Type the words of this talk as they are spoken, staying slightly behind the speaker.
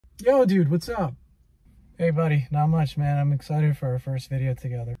Yo, dude, what's up? Hey, buddy, not much, man. I'm excited for our first video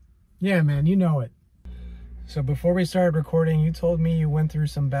together. Yeah, man, you know it. So before we started recording, you told me you went through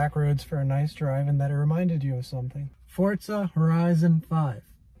some back roads for a nice drive and that it reminded you of something. Forza Horizon 5.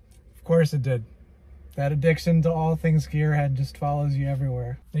 Of course it did. That addiction to all things gearhead just follows you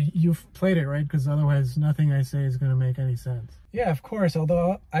everywhere. You've played it, right? Because otherwise nothing I say is going to make any sense. Yeah, of course,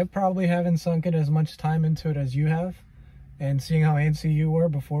 although I probably haven't sunk in as much time into it as you have. And seeing how antsy you were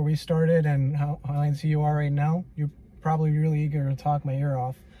before we started and how antsy you are right now, you're probably really eager to talk my ear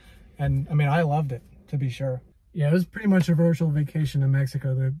off. And I mean, I loved it, to be sure. Yeah, it was pretty much a virtual vacation in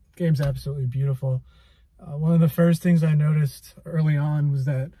Mexico. The game's absolutely beautiful. One of the first things I noticed early on was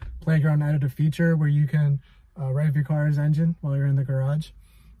that Playground added a feature where you can rev your car's engine while you're in the garage.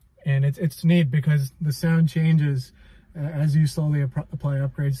 And it's neat because the sound changes as you slowly apply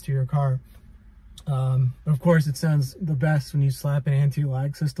upgrades to your car. Of course, it sounds the best when you slap an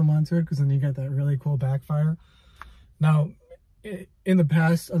anti-lag system onto it, because then you get that really cool backfire. Now, in the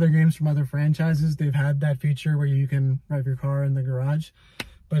past, other games from other franchises, they've had that feature where you can rev your car in the garage.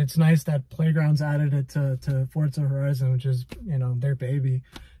 But it's nice that Playground's added it to Forza Horizon, which is, you know, their baby.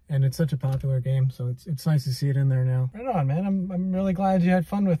 And it's such a popular game, so it's nice to see it in there now. Right on, man. I'm really glad you had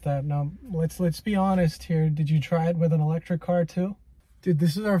fun with that. Now, let's be honest here. Did you try it with an electric car too? Dude,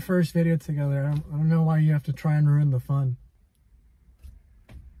 this is our first video together. I don't know why you have to try and ruin the fun.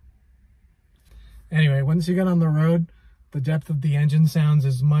 Anyway, once you get on the road, the depth of the engine sounds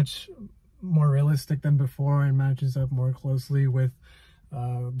is much more realistic than before and matches up more closely with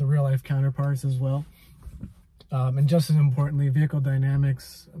the real-life counterparts as well. And just as importantly, vehicle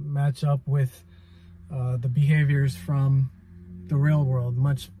dynamics match up with the behaviors from the real world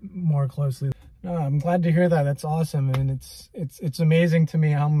much more closely. No, I'm glad to hear that. That's awesome. And it's amazing to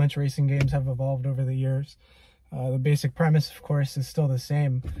me how much racing games have evolved over the years. The basic premise, of course, is still the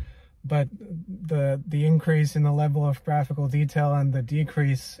same, but the increase in the level of graphical detail and the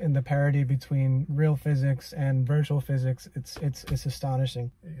decrease in the parity between real physics and virtual physics, it's astonishing.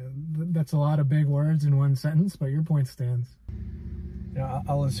 That's a lot of big words in one sentence, but your point stands. Yeah,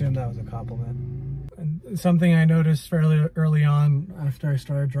 I'll assume that was a compliment. And something I noticed fairly early on after I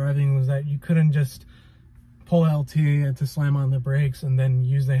started driving was that you couldn't just pull LT to slam on the brakes and then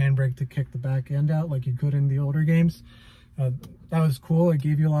use the handbrake to kick the back end out like you could in the older games. That was cool. It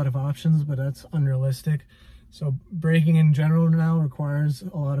gave you a lot of options, but that's unrealistic. So braking in general now requires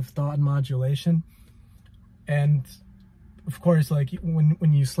a lot of thought and modulation. And of course, like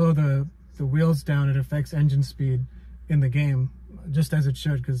when you slow the wheels down, it affects engine speed in the game, just as it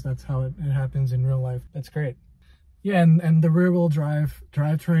should, because that's how it happens in real life. That's great. Yeah, and the rear-wheel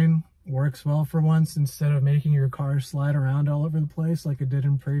drivetrain works well for once, instead of making your car slide around all over the place like it did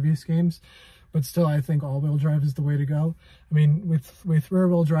in previous games. But still, I think all-wheel drive is the way to go. I mean, with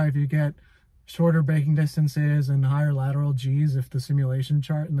rear-wheel drive, you get shorter braking distances and higher lateral Gs if the simulation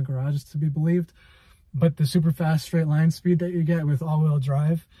chart in the garage is to be believed. But the super fast straight line speed that you get with all-wheel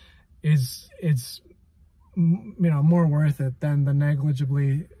drive is you know, more worth it than the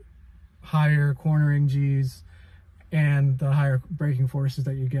negligibly higher cornering Gs and the higher braking forces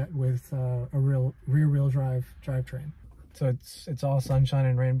that you get with a rear-wheel drivetrain. So it's all sunshine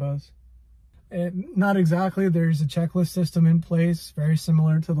and rainbows? Not exactly. There's a checklist system in place, very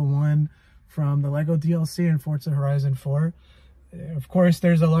similar to the one from the Lego DLC in Forza Horizon 4. Of course,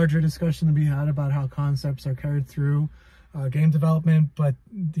 there's a larger discussion to be had about how concepts are carried through game development, but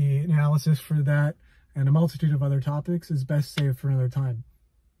the analysis for that and a multitude of other topics is best saved for another time,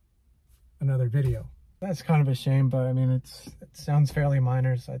 another video. That's kind of a shame, but I mean, it sounds fairly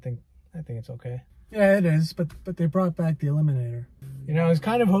minor, so I think it's okay. Yeah, it is, but they brought back the Eliminator. You know, I was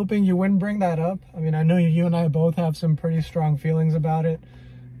kind of hoping you wouldn't bring that up. I mean, I know you and I both have some pretty strong feelings about it,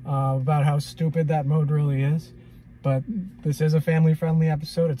 about how stupid that mode really is. But this is a family-friendly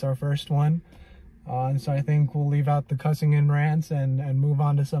episode. It's our first one. And so I think we'll leave out the cussing and rants and move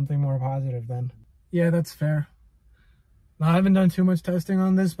on to something more positive then. Yeah, that's fair. Now, I haven't done too much testing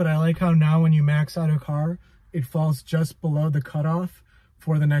on this, but I like how now when you max out a car, it falls just below the cutoff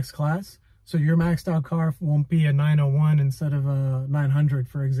for the next class. So your maxed out car won't be a 901 instead of a 900,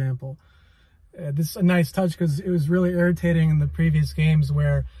 for example. This is a nice touch because it was really irritating in the previous games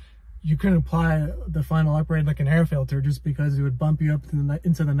where you couldn't apply the final upgrade like an air filter just because it would bump you up to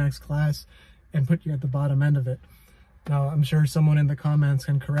into the next class and put you at the bottom end of it. Now, I'm sure someone in the comments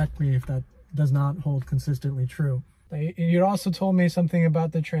can correct me if that does not hold consistently true. You also told me something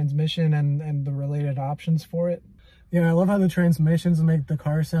about the transmission and the related options for it. Yeah, I love how the transmissions make the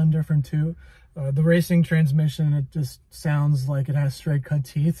car sound different too. The racing transmission, it just sounds like it has straight cut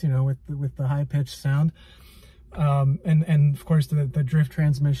teeth, you know, with the high pitched sound. And of course the drift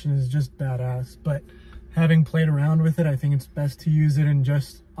transmission is just badass. But having played around with it, I think it's best to use it in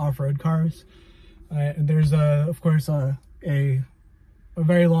just off-road cars. And there's of course a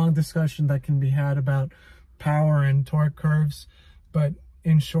very long discussion that can be had about power and torque curves, but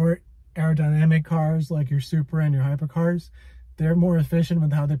in short, aerodynamic cars like your Supra and your hypercars, they're more efficient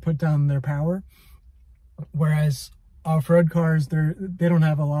with how they put down their power, whereas off-road cars, they don't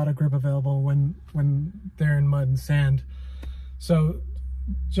have a lot of grip available when they're in mud and sand. So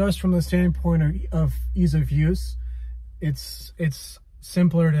just from the standpoint of ease of use, it's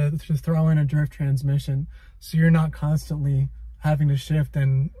simpler to throw in a drift transmission, so you're not constantly having to shift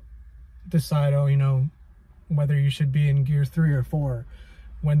and decide, oh, you know, whether you should be in gear 3 or 4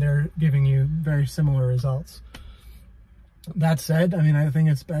 when they're giving you very similar results. That said, I mean, I think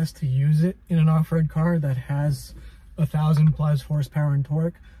it's best to use it in an off-road car that has 1,000+ horsepower and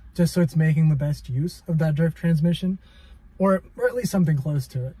torque, just so it's making the best use of that drift transmission, or at least something close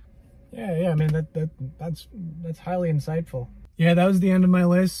to it. Yeah, I mean, that's highly insightful. Yeah, that was the end of my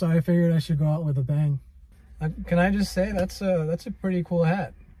list, so I figured I should go out with a bang. Can I just say, that's a pretty cool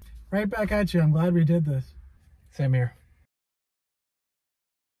hat. Right back at you. I'm glad we did this. Same here.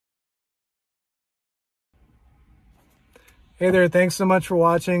 Hey there, thanks so much for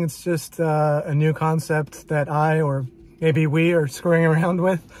watching. It's just a new concept that I, or maybe we, are screwing around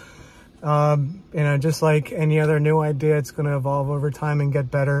with. You know, just like any other new idea, it's going to evolve over time and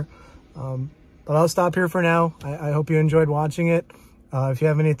get better. But I'll stop here for now. I hope you enjoyed watching it. If you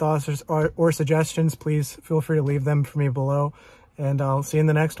have any thoughts or suggestions, please feel free to leave them for me below. And I'll see you in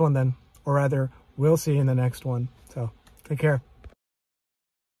the next one then. Or rather, we'll see you in the next one. So, take care.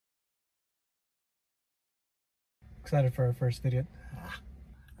 Excited for our first video.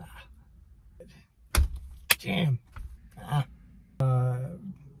 Damn.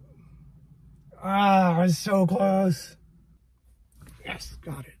 I was so close. Yes,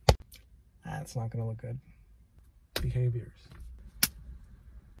 got it. That's not gonna look good. Behaviors.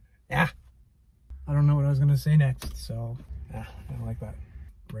 Yeah. I don't know what I was gonna say next, so I don't like that.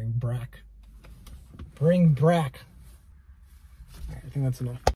 Bring brack. Bring brack. Alright, I think that's enough.